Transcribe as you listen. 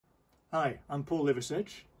Hi, I'm Paul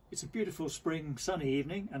Liversedge. It's a beautiful spring sunny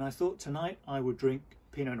evening and I thought tonight I would drink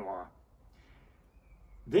Pinot Noir.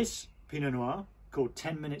 This Pinot Noir, called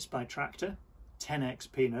 10 Minutes by Tractor,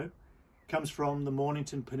 10x Pinot, comes from the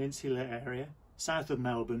Mornington Peninsula area, south of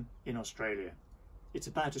Melbourne in Australia. It's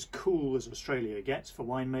about as cool as Australia gets for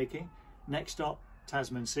winemaking. Next stop,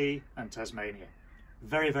 Tasman Sea and Tasmania.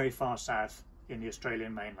 Very, very far south in the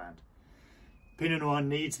Australian mainland. Pinot Noir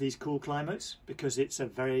needs these cool climates because it's a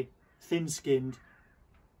very thin-skinned,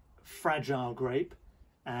 fragile grape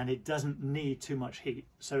and it doesn't need too much heat.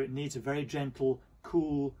 So it needs a very gentle,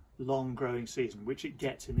 cool, long growing season, which it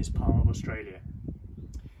gets in this part of Australia.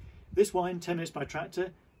 This wine, 10 Minutes by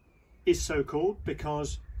Tractor, is so called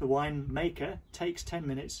because the winemaker takes 10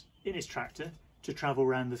 minutes in his tractor to travel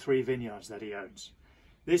around the 3 vineyards that he owns.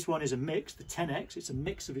 This one is a mix, the 10X, it's a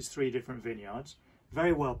mix of his 3 different vineyards.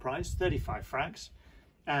 Very well priced, 35 francs.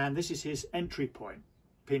 And this is his entry point,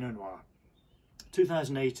 Pinot Noir.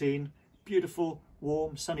 2018, beautiful,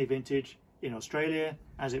 warm, sunny vintage in Australia,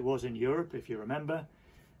 as it was in Europe, if you remember.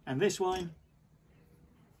 And this wine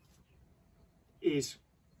is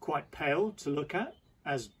quite pale to look at,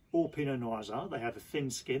 as all Pinot Noirs are. They have a thin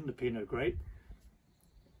skin, the Pinot grape.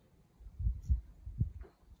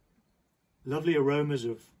 Lovely aromas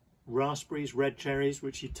of raspberries, red cherries,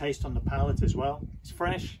 which you taste on the palate as well. It's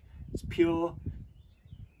fresh, it's pure,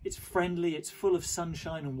 it's friendly, it's full of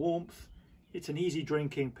sunshine and warmth. It's an easy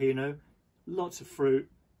drinking Pinot, lots of fruit.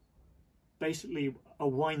 Basically a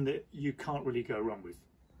wine that you can't really go wrong with.